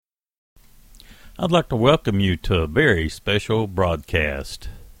I'd like to welcome you to a very special broadcast.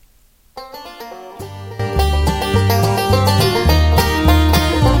 I'll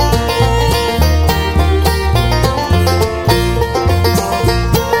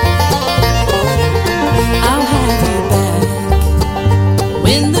have you back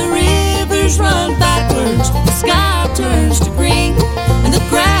when the rivers run backwards, the sky turns to green, and the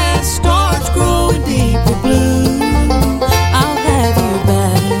grass starts growing deeper blue. I'll have you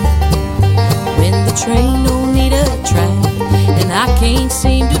back when the train don't need a track, and I can't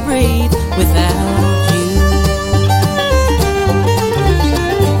seem to breathe without you.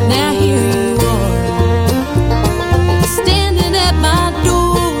 Now here you are, standing at my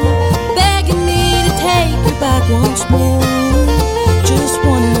door, begging me to take you back once more, just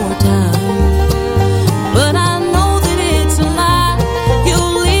one more time. But I know that it's a lie,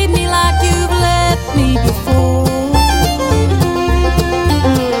 you'll leave me like you've left me before.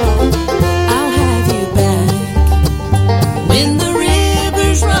 I'll have you back when the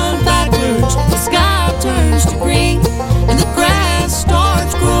rivers run backwards, the sky turns to green, and the grass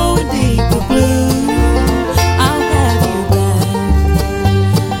starts growing deeper blue. I'll have you back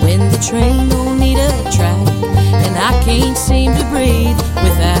when the train don't need a track, and I can't seem to breathe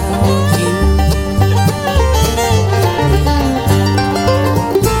without you.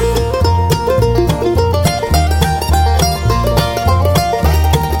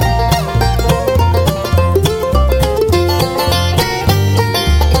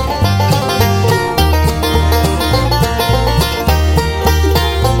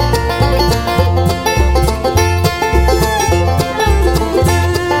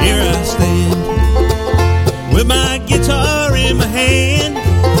 Here I stand with my guitar in my hand. I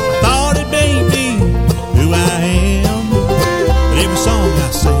thought it made me who I am, but every song I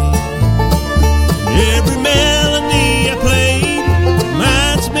sing, every melody I play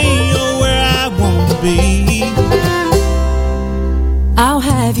reminds me of where I want to be. I'll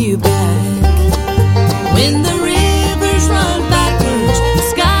have you back when the rivers run backwards, the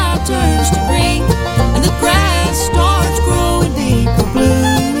sky turns to green, and the grass starts growing deeper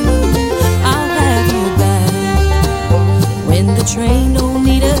blue. I'll have you back when the train don't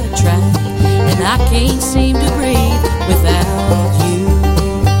need a track, and I can't seem to breathe without you.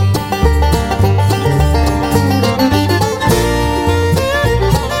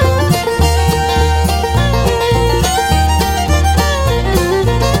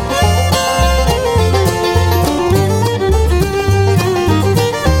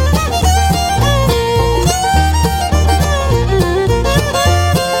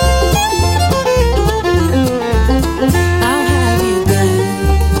 I'll have you back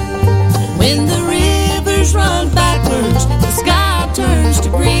when the rivers run backwards, the sky turns to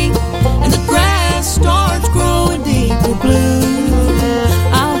green, and the grass starts growing deeper blue.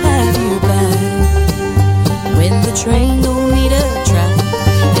 I'll have you back when the train don't need a track,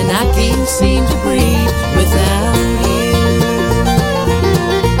 and I can't seem to breathe without you.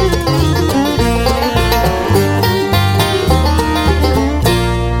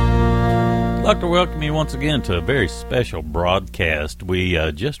 I'd like to welcome you once again to a very special broadcast. We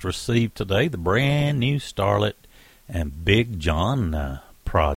just received today the brand new Starlett and Big John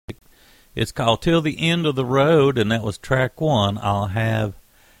project. It's called Till the End of the Road, and that was track one, I'll Have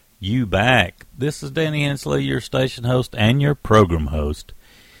You Back. This is Danny Hensley, your station host and your program host,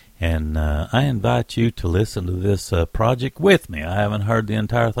 and I invite you to listen to this project with me. I haven't heard the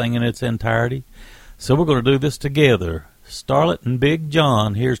entire thing in its entirety, so we're going to do this together. Starlett and Big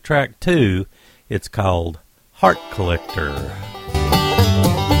John, here's track two. It's called Heart Collector.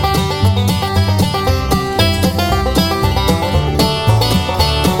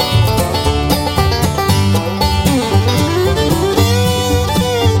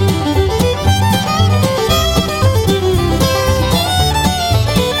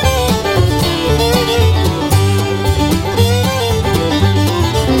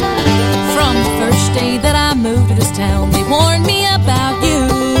 From the first day that I moved to this town, they warned me about you.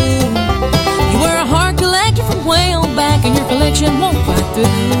 You were a heart collector from way on back, and your collection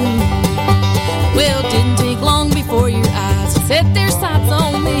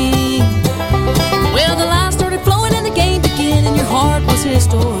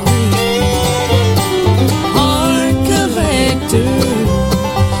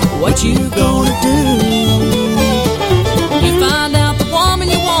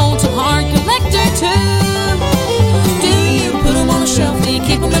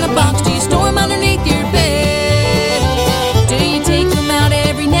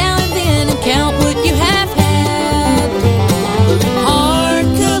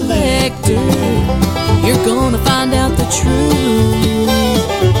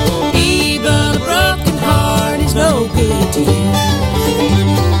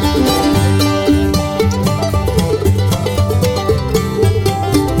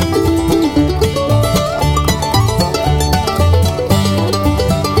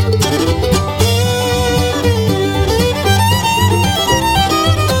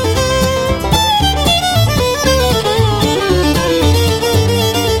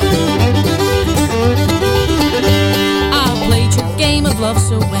love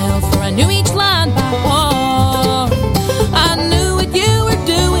so well, for I knew each line by heart. I knew what you were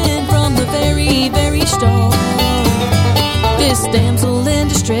doing from the very, very start. This damsel in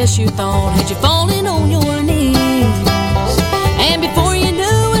distress you thought had you fallen on your knees, and before you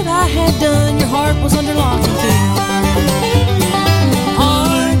knew what I had done, your heart was under lock and key.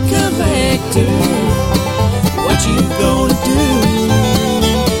 Heart collector, what you gonna do?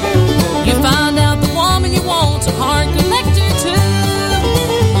 You find out the woman you want's a heart collector too.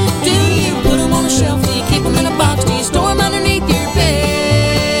 Do you put them on a shelf? Do you keep them in a box? Do you store them underneath your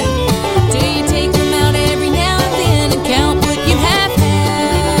bed? Do you take them out every now and then and count what you have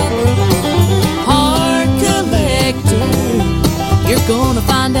had? Heart collector, you're gonna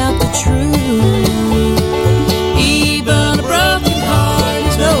find out the truth. Even a broken heart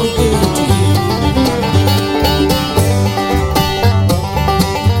is no good to you.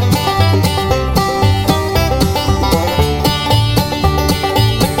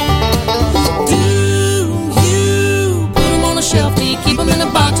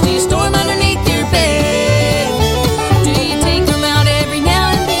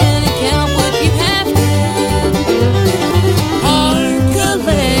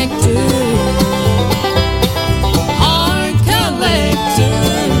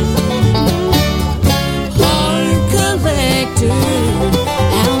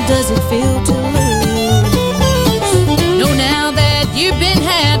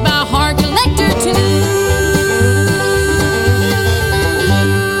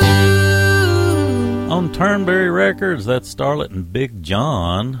 Turnberry Records, that's Starlett and Big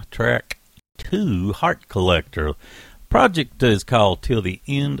John, track 2, Heart Collector. Project is called Till the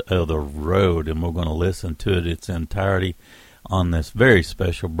End of the Road, and we're going to listen to it its entirety on this very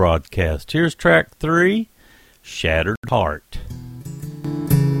special broadcast. Here's track 3, Shattered Heart.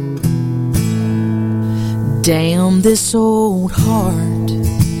 Damn this old heart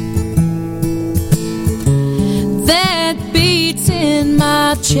that beats in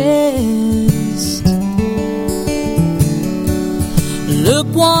my chest. Look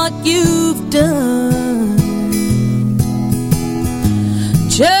what you've done.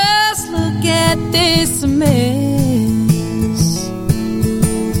 Just look at this mess.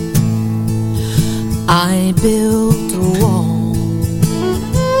 I built a wall.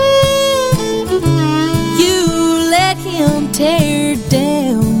 You let him tear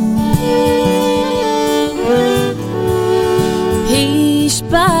down. Piece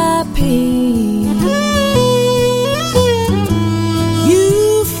by piece.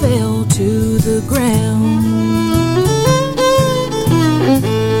 To the ground.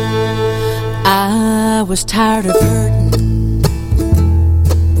 I was tired of hurting.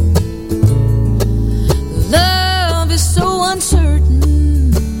 Love is so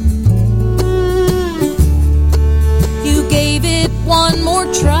uncertain. You gave it one more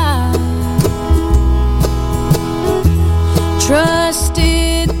try.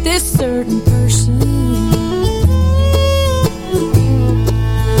 Trusted this certain person.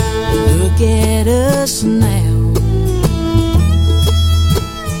 Look at us now,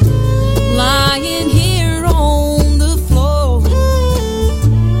 lying here on the floor,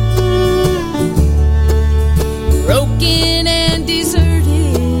 broken and deserted.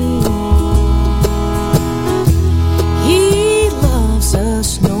 He loves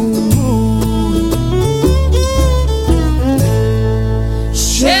us no more.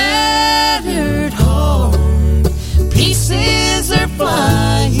 Shattered heart, pieces are flying.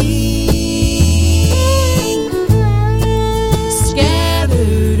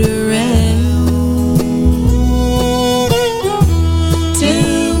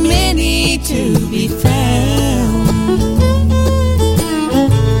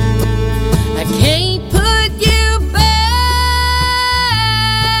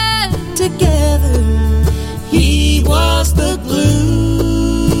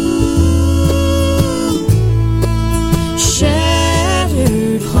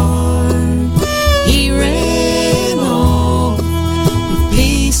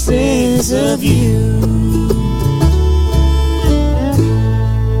 Of you,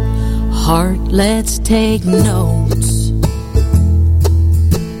 heart, let's take notes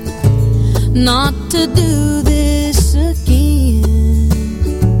not to do this again.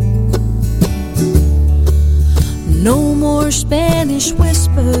 No more Spanish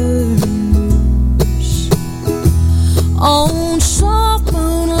whispers on soft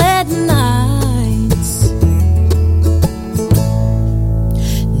moonlit nights.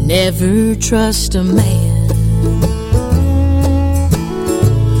 Never trust a man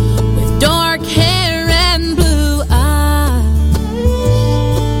with dark hair and blue eyes,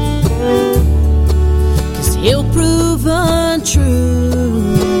 'cause he'll prove untrue.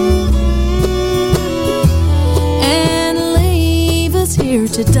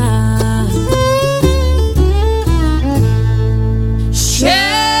 to die.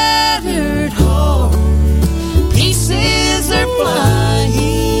 Shattered heart, pieces are flying,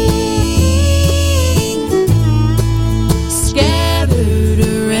 scattered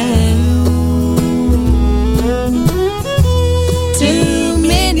around, too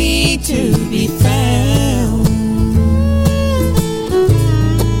many to be found.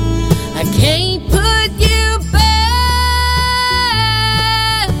 I can't put you back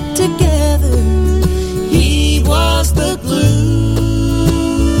together. He was the glue.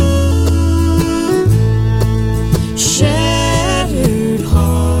 Shattered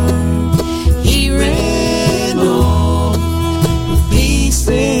heart, he ran off with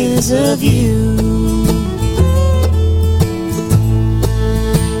pieces of you.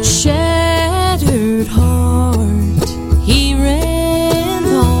 Shattered heart, he ran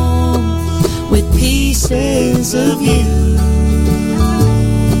off with pieces of you.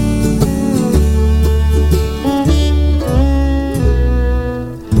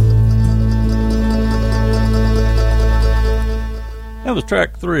 That was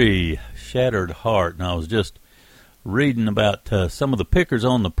track 3, Shattered Heart, and I was just reading about some of the pickers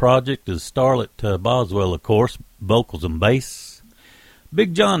on the project. Is Starlett Boswell, of course, vocals and bass.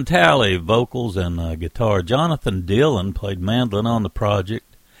 Big John Talley, vocals and guitar. Jonathan Dillon played mandolin on the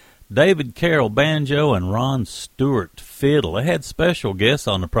project. David Carroll, banjo, and Ron Stewart, fiddle. They had special guests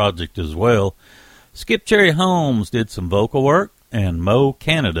on the project as well. Skip Cherry Holmes did some vocal work, and Mo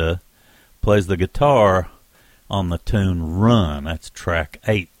Canada plays the guitar on the tune Run. That's track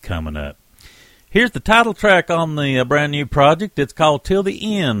 8 coming up. Here's the title track on the brand new project. It's called Till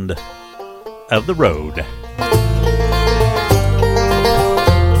the End of the Road.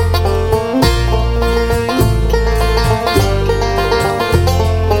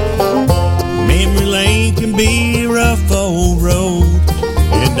 Memory lane can be a rough old road,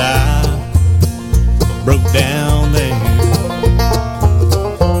 and I broke down there.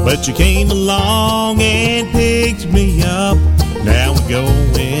 But you came along and picked me up. Now we're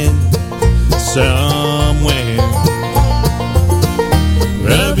going somewhere.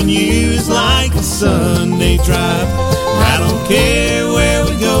 Loving you is like a Sunday drive. I don't care where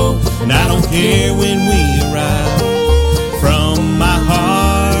we go, and I don't care when we arrive. From my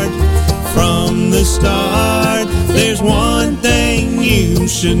heart, from the start, there's one thing you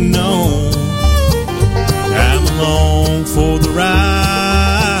should know. I'm along for the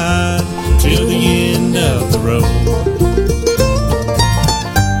ride till the end of the road.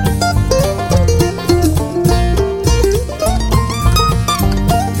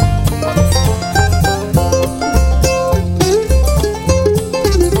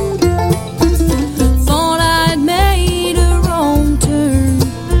 Thought I'd made a wrong turn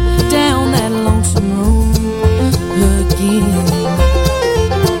down that lonesome road again.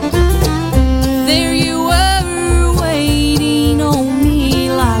 There you were, waiting on me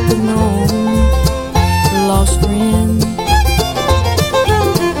like an old lost friend.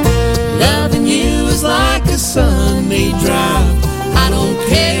 Loving you is like a Sunday drive. I don't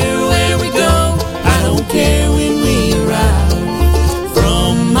care where we go, I don't care when we arrive.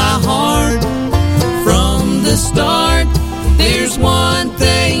 From my heart, from the start, there's one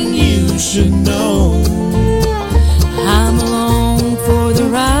thing you should know. I'm along for the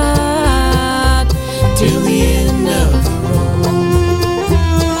ride till the end of the road.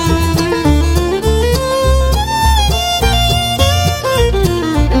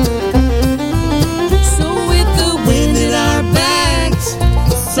 So with the wind at our backs,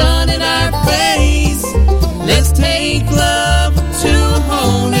 sun in our face, let's take love to a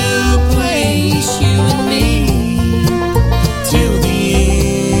whole new place, you and me, till the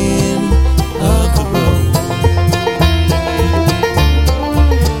end of the road.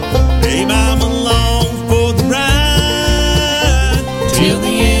 Babe, I'm along for the ride Till the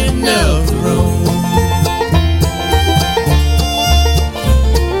end of the road.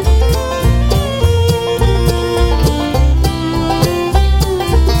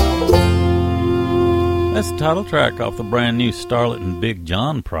 That's the title track off the brand new Starlett and Big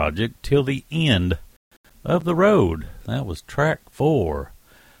John project, Till the End of the Road. That was track 4.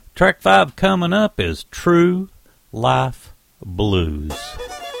 Track 5 coming up is True Life Blues.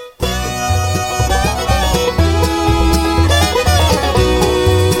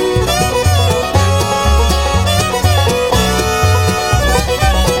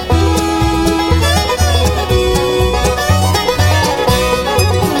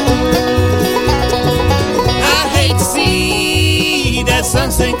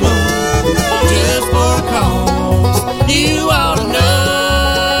 sunset glow just for a cause. You ought to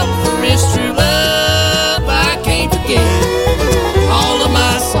know, for it's true love I can't forget. All of my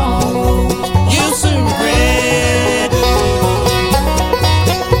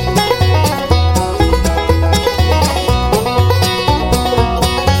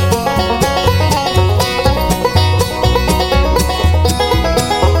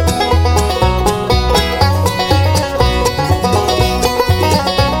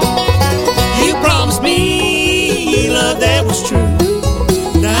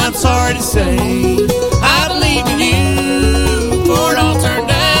started to say, I believe in you, for it all turned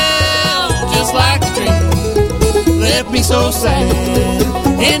out just like a dream. Left me so sad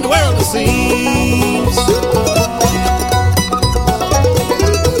in the world it seems.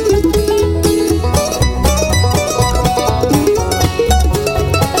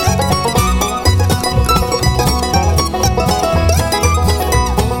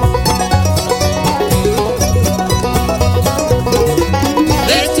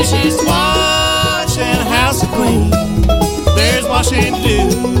 There's dishes to wash and a house to clean. There's washing to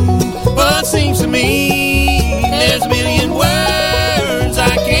do, but it seems to me there's a million words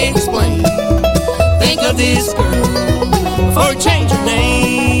I can't explain. Think of this girl before you change her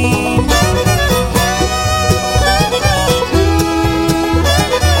name.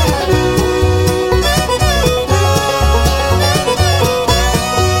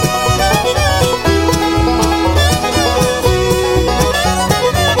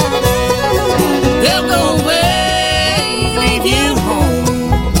 They'll go away, leave you home.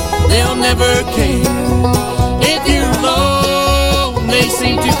 They'll never care if you're alone. They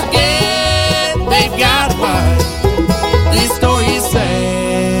seem to forget they've got a wife. This story is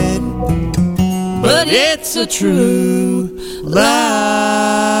sad, but it's a true lie.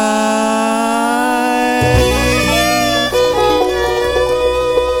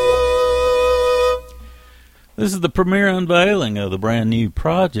 This is the premiere unveiling of the brand new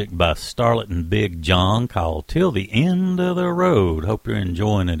project by Starlett and Big John called Till the End of the Road. Hope you're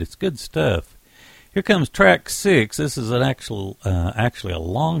enjoying it. It's good stuff. Here comes track 6. This is an actually a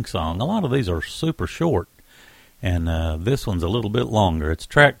long song. A lot of these are super short, and this one's a little bit longer. It's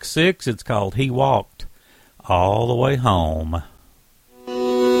track 6. It's called He Walked All the Way Home.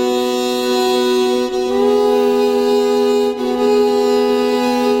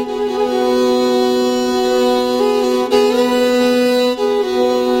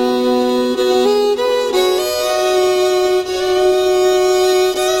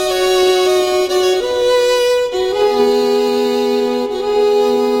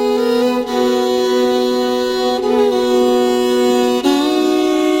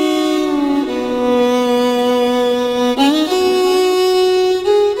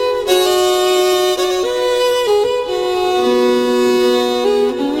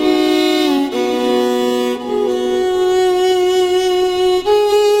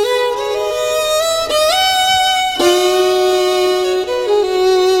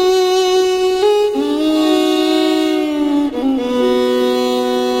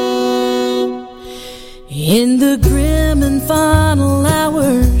 In the grim and final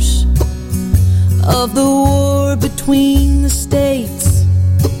hours of the war between the states,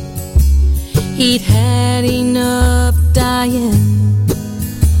 he'd had enough dying,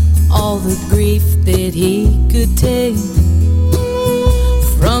 all the grief that he could take.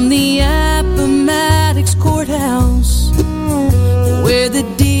 From the Appomattox courthouse, where the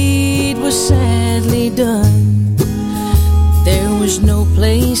deed was sadly done, there was no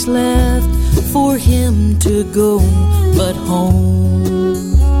place left for him to go but home.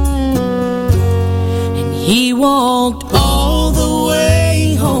 And he walked all the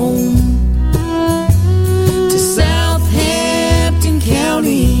way home to Southampton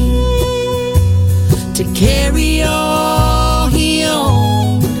County to carry all he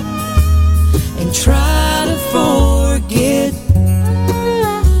owned and try to forget,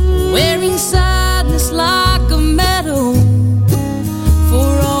 wearing sadness like a medal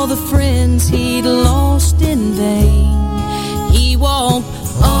for all the friends he'd lost in vain. He walked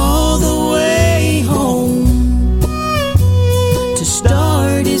all the way home to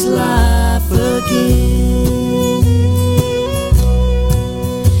start his life again.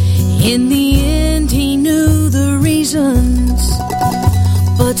 In the end he knew the reasons,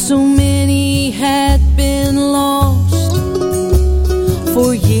 but so many had been lost.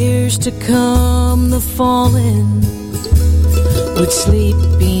 For years to come the fallen would sleep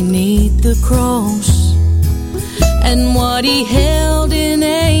beneath the cross, and what he held in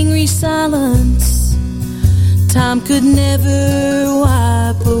angry silence time could never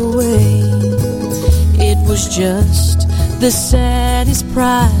wipe away. It was just the saddest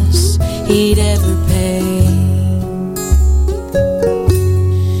price he'd ever pay.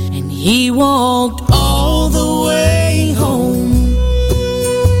 And he walked all the way home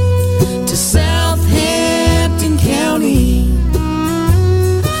to Southampton County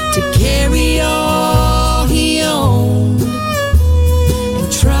to carry all he owned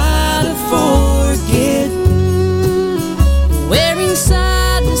and try to forget, wearing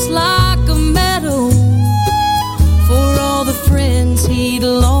sadness like a medal for all the friends he'd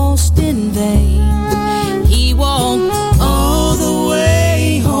lost in vain. He walked all the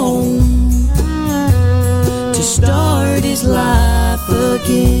way home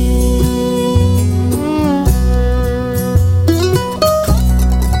again.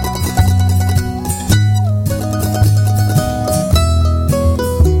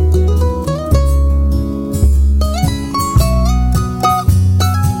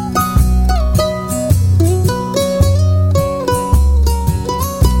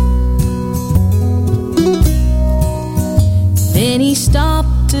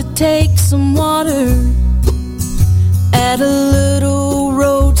 Take some water at a little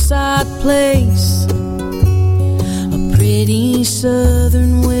roadside place. A pretty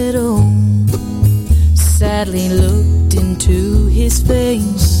southern widow sadly looked into his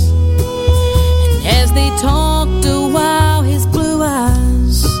face, and as they talked a while, his blue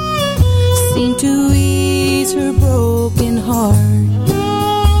eyes seemed to ease her broken heart.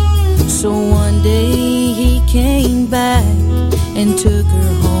 So one day he came back and took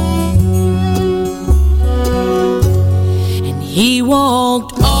her home. And he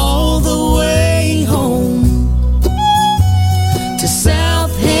walked all the way home to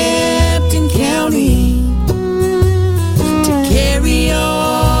Southampton County to carry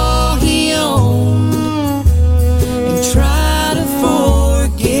all he owned and try to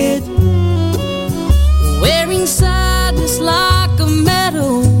forget, wearing sadness like a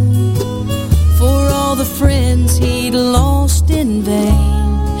medal for all the friends he'd lost in vain.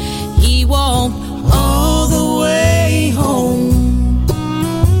 He walked all the way home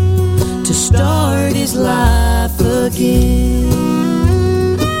to start his life again,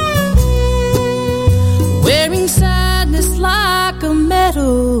 wearing sadness like a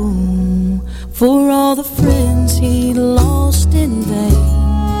medal for all the friends he lost in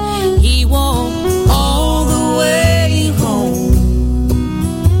vain. He walked all the way home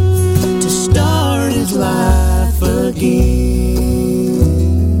to start his life again.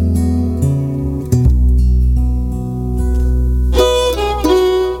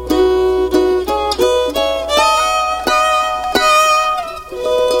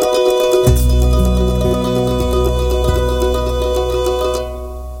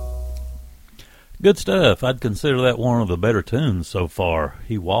 Good stuff. I'd consider that one of the better tunes so far.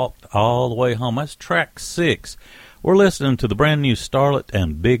 He walked all the way home. That's track 6. We're listening to the brand new Starlett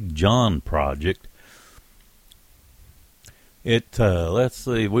and Big John project. Let's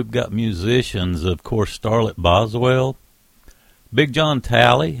see, we've got musicians, of course, Starlett Boswell, Big John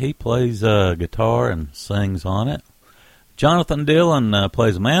Talley, he plays guitar and sings on it. Jonathan Dillon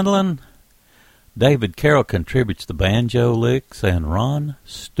plays mandolin. David Carroll contributes the banjo licks, and Ron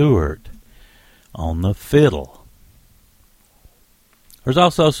Stewart on the fiddle. There's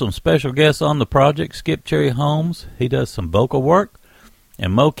also some special guests on the project. Skip Cherry Holmes, he does some vocal work,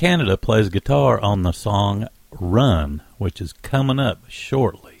 and Mo Canada plays guitar on the song Run, which is coming up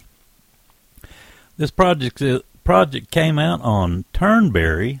shortly. This project came out on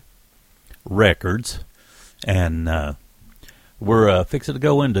Turnberry Records, and we're fixing to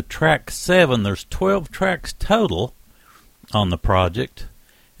go into track 7. There's 12 tracks total on the project,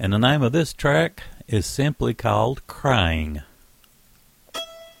 and the name of this track is simply called Crying.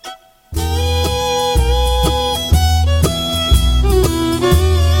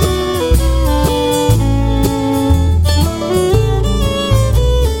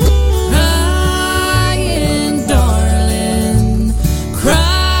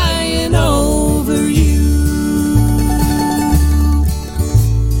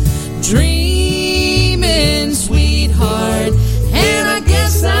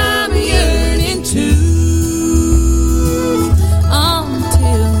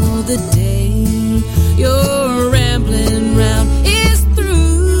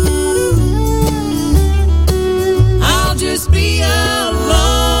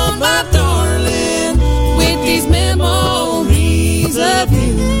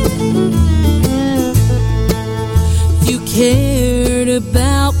 Cared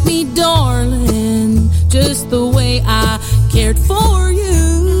about me, darling, just the way I cared for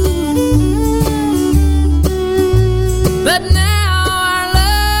you. But now our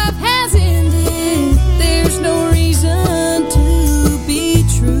love has ended, there's no reason to be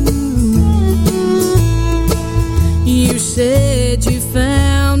true. You said you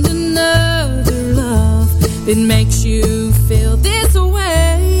found another love that makes you feel this way.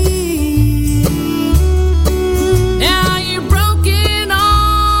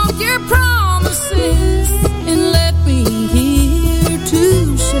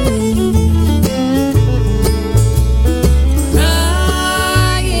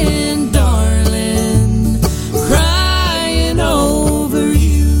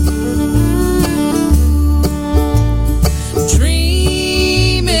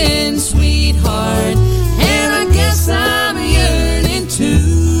 Dreaming, sweetheart, and I guess I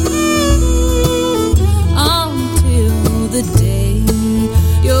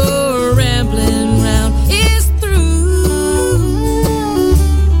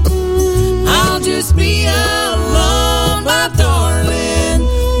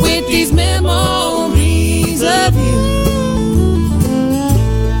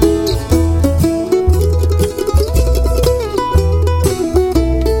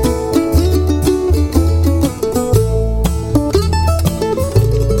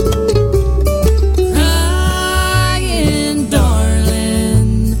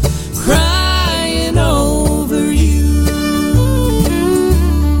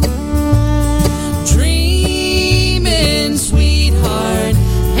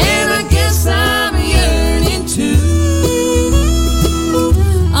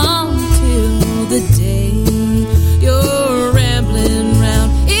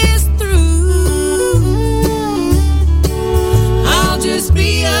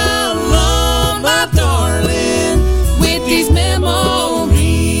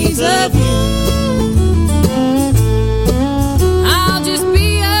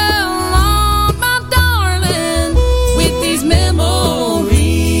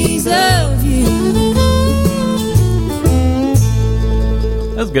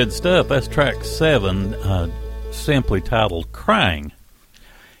good stuff. That's track 7, simply titled Crying.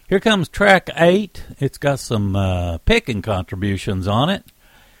 Here comes track 8. It's got some picking contributions on it,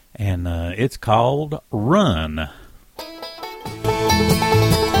 and it's called Run.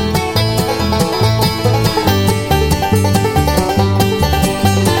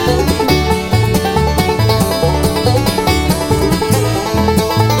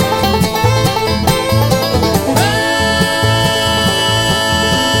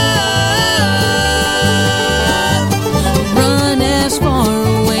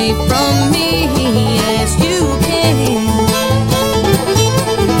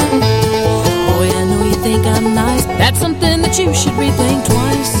 You should rethink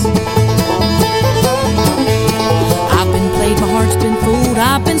twice. I've been played, my heart's been fooled,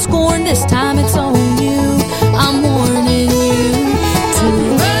 I've been scorned, this time it's on you. I'm warning you to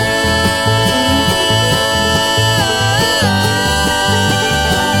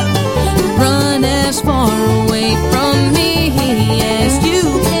run as far away from me as you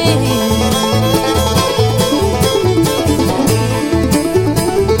can.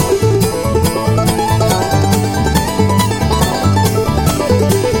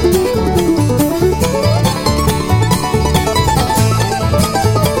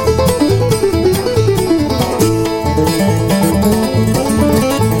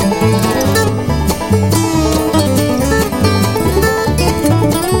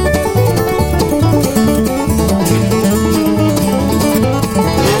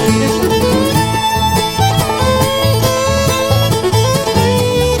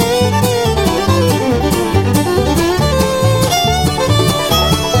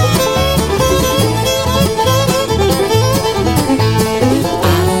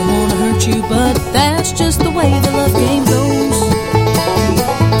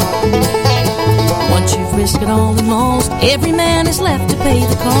 Every man is left to pay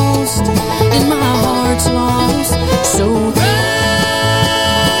the cost, and my heart's lost. So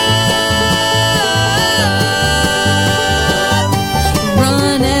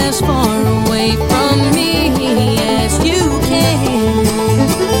run as far away from me as you can.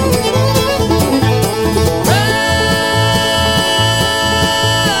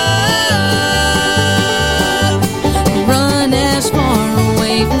 Run as far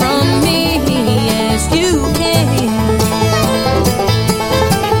away from me as you can.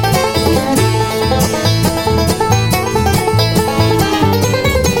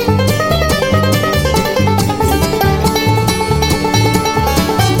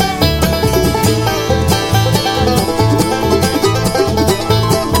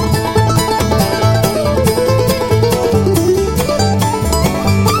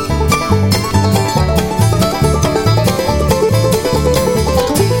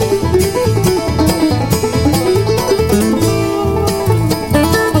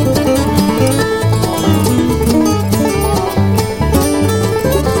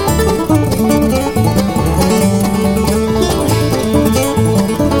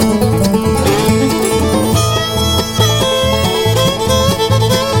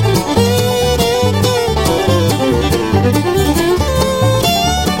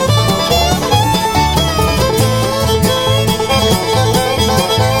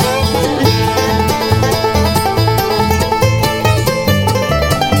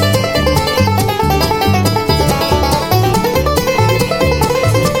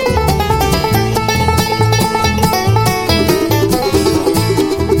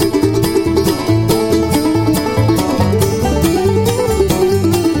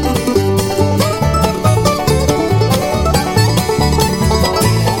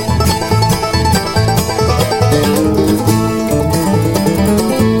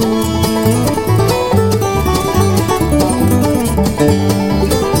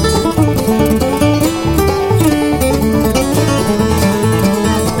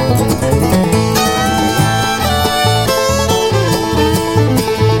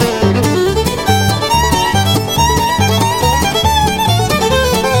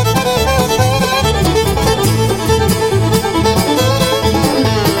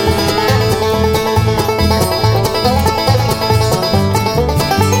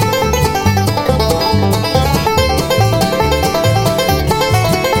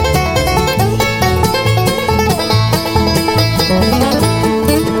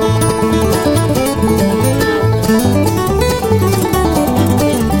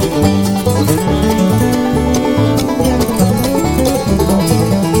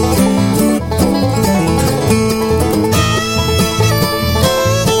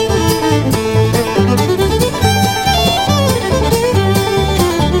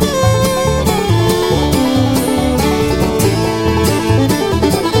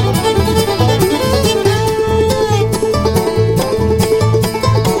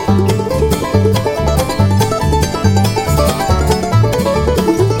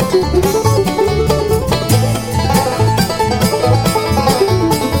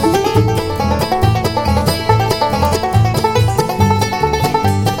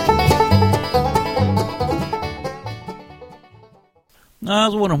 I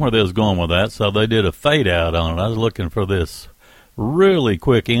was wondering where they was going with that, so they did a fade out on it. I was looking for this really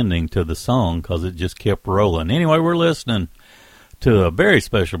quick ending to the song because it just kept rolling. Anyway, we're listening to a very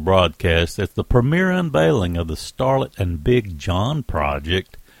special broadcast. It's the premiere unveiling of the Starlett and Big John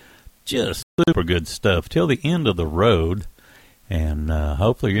project. Just super good stuff till the end of the road, and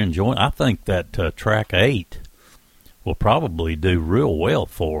hopefully you're enjoying. I think that track 8 will probably do real well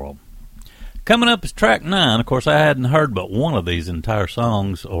for them. Coming up is track 9. Of course, I hadn't heard but one of these entire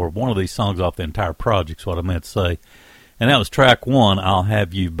songs, or one of these songs off the entire project, is what I meant to say. And that was track 1, I'll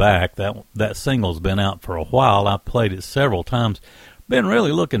Have You Back. That single's been out for a while. I've played it several times. Been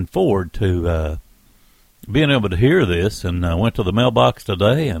really looking forward to being able to hear this, and went to the mailbox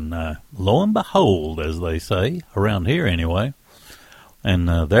today, and lo and behold, as they say, around here anyway, and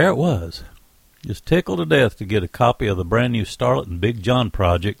there it was. Just tickled to death to get a copy of the brand new Starlett and Big John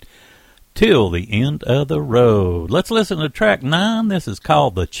project, Till the End of the Road. Let's listen to track 9. This is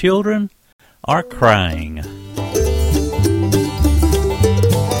called The Children Are Crying.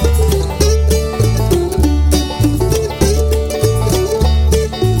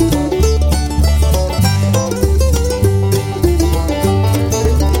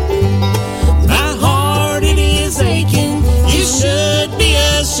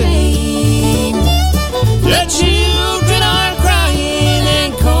 The children are crying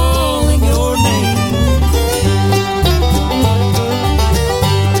and calling your name.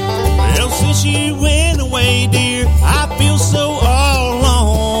 Well, since you went away, dear, I feel so all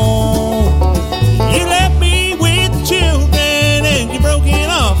alone. You left me with the children and you broken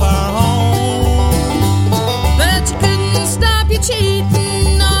off our home. But you couldn't stop your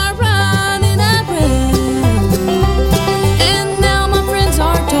cheating or running around. And now my friends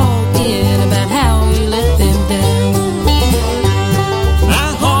are talking about how you let them down.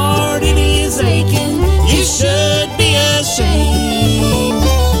 My heart, it is aching. You should be ashamed.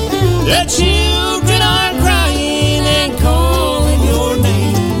 The children are crying and calling your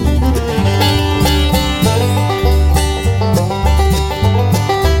name.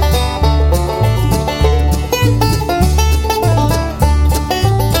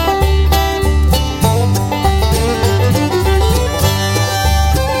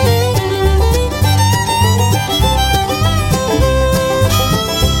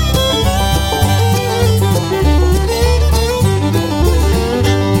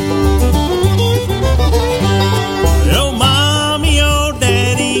 Oh, mommy, oh,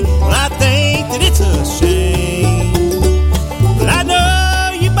 daddy, well, I think that it's a shame. But I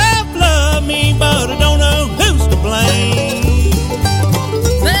know you both love me, but I don't know who's to blame.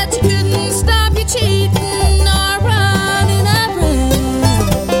 But you couldn't stop your cheating or running around.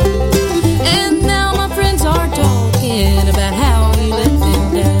 And now my friends are talking about how you let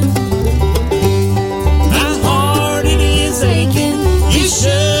them down. My heart, it is aching. You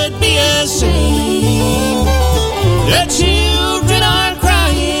should be ashamed. The children are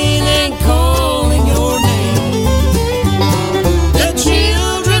crying and calling your name. The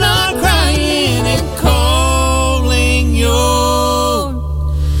children are crying and calling your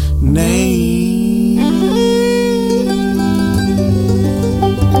Name.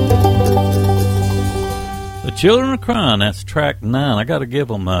 The Children Are Crying, that's track 9. I got to give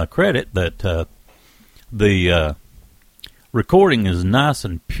them credit that the recording is nice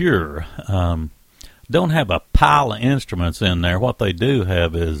and pure. Don't have a pile of instruments in there. What they do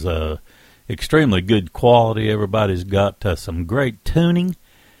have is extremely good quality. Everybody's got some great tuning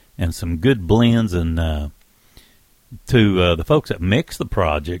and some good blends. And to the folks that mix the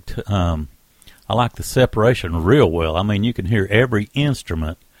project, I like the separation real well. I mean, you can hear every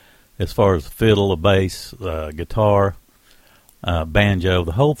instrument as far as the fiddle, the bass, guitar, banjo.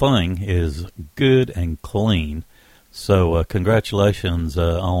 The whole thing is good and clean. So congratulations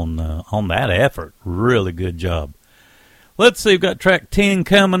on that effort. Really good job. Let's see, we've got track 10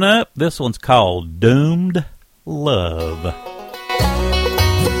 coming up. This one's called Doomed Love.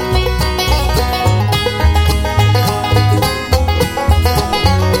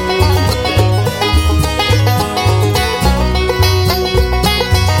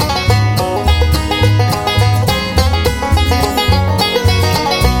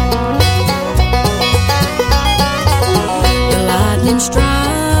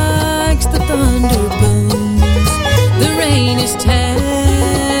 Strikes, the thunder booms, the rain is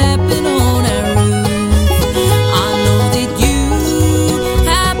tapping on our roof. I know that you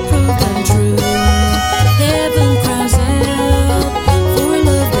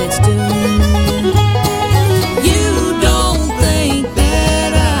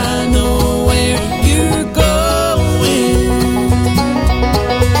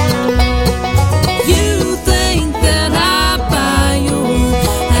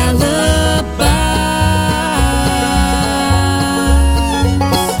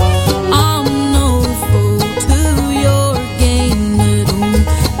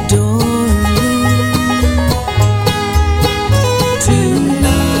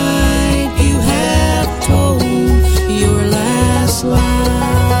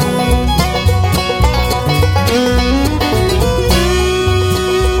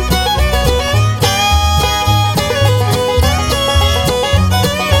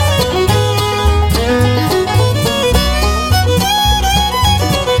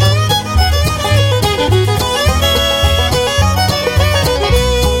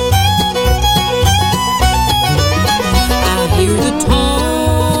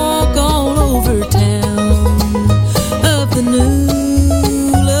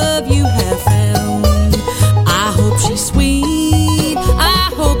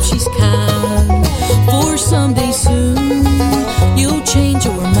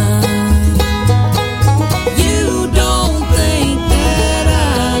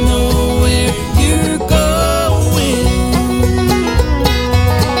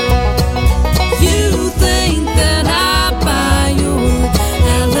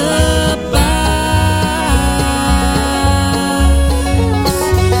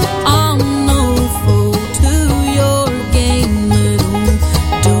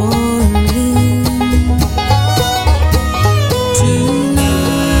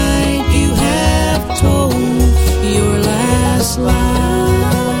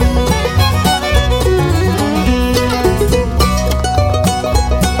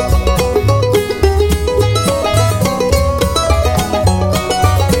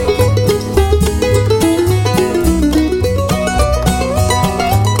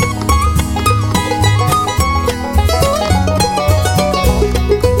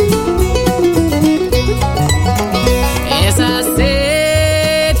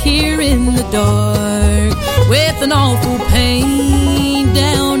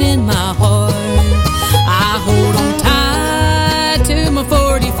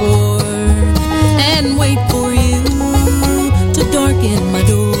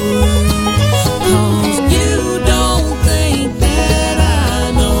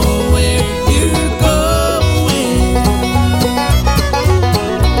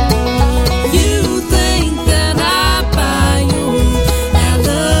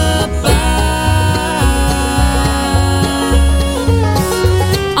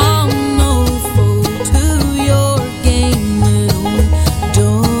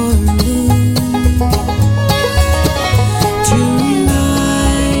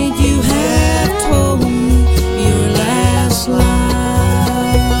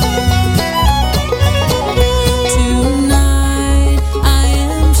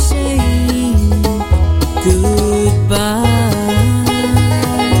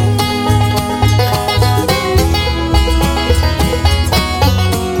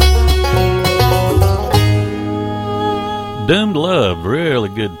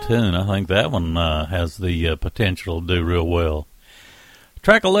tune. I think that one has the potential to do real well.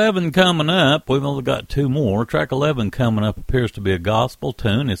 Track 11 coming up. We've only got two more. Track 11 coming up appears to be a gospel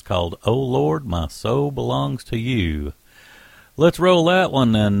tune. It's called "O Lord, My Soul Belongs to You." Let's roll that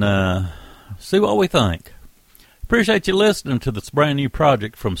one and see what we think. Appreciate you listening to this brand new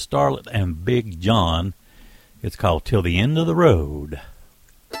project from Starlett and Big John. It's called "Till the End of the Road."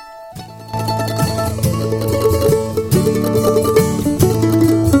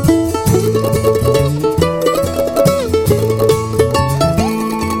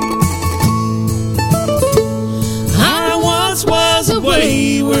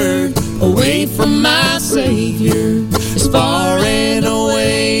 Wayward, away from my Savior, as far and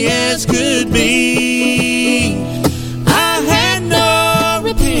away as could be. I had no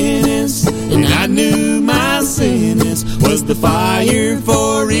repentance, and I knew my sentence was the fire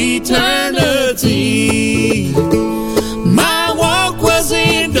for eternity. My walk was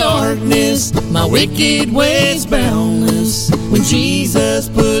in darkness, my wicked ways boundless, when Jesus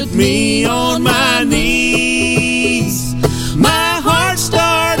put me on my knees. My heart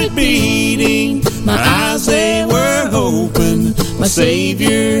started beating, my eyes they were open, my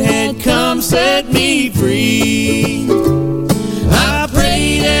Savior had come set me free. I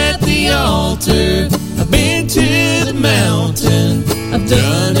prayed at the altar, I've been to the mountain, I've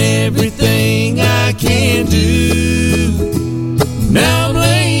done everything I can do. Now I'm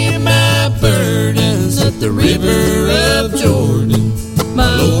laying my burdens at the river of Jordan.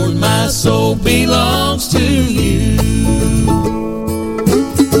 My Lord, my soul belongs to you.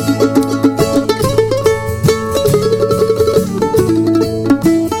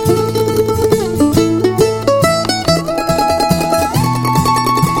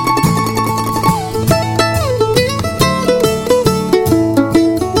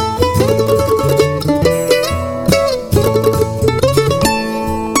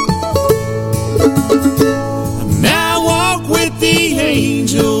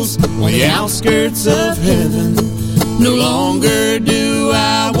 The outskirts of heaven, no longer do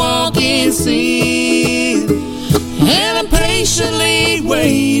I walk in sin, and I'm patiently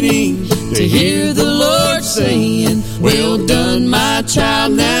waiting to hear the Lord saying, "Well done, my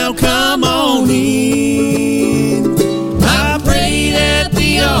child, now come on in." I prayed at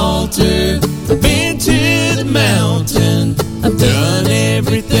the altar, I've been to the mountain, I've done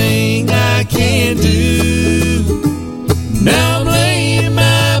everything I can do. Now I'm laying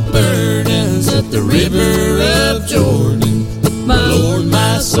my burdens at the river of Jordan. My Lord,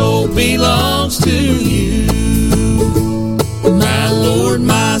 my soul belongs to you. My Lord,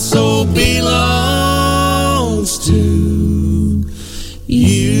 my soul belongs to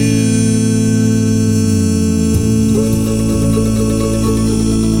you.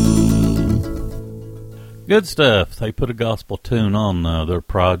 Good stuff. They put a gospel tune on their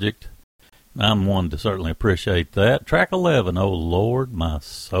project. I'm one to certainly appreciate that. Track 11, "O Lord, my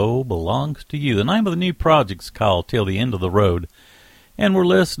soul belongs to you." The name of the new project's called "Till the End of the Road," and we're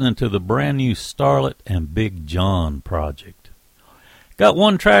listening to the brand new Starlett and Big John project. Got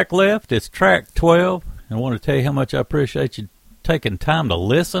one track left. It's track 12, and I want to tell you how much I appreciate you taking time to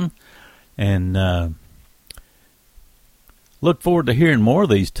listen, and look forward to hearing more of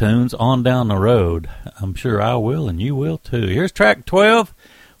these tunes on down the road. I'm sure I will, and you will too. Here's track 12.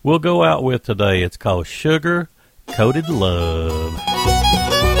 We'll go out with today. It's called "Sugar Coated Love."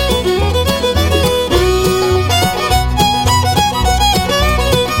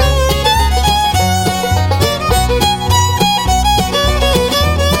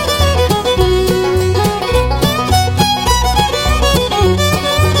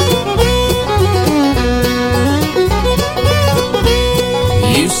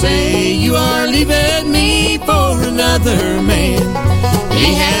 You say you are leaving me for another man.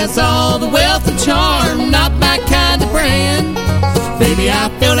 He has all the wealth and charm, not my kind of brand. Baby, I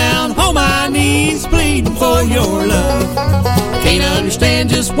fell down on my knees pleading for your love. I can't understand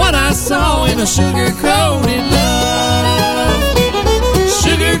just what I saw in a sugar-coated love.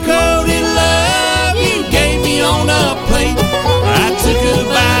 Sugar-coated love you gave me on a plate. I took a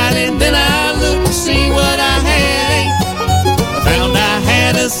bite and then I looked to see what I had. Found I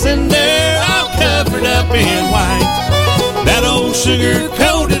had a cinder all covered up in white. That old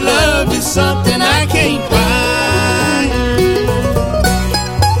sugar-coated love is something I can't buy.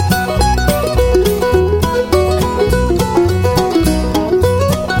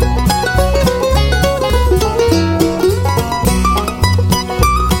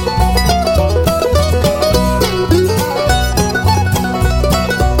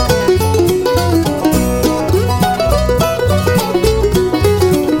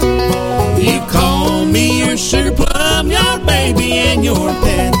 You call me your sugar plum, your baby and your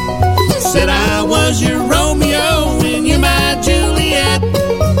pet.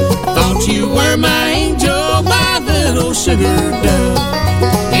 old sugar dove.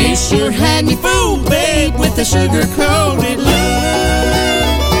 You sure had me fooled, babe, with the sugar-coated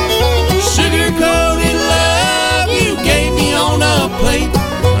love. Sugar-coated love you gave me on a plate.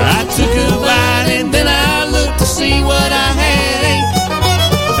 I took a bite and then I looked to see what I had ate.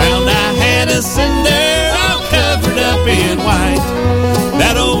 Found I had a cinder all covered up in white.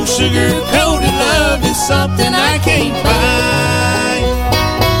 That old sugar-coated love is something I can't buy.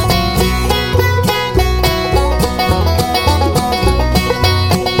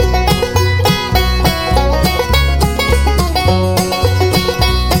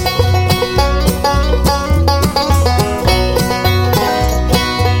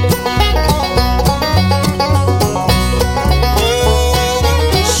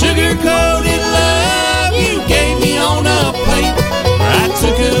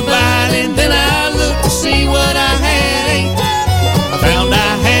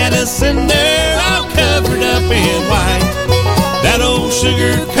 Cinder all covered up in white. That old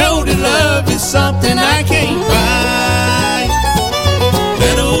sugar-coated love is something I can't buy.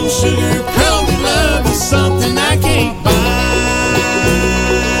 That old sugar-coated love is something I can't buy.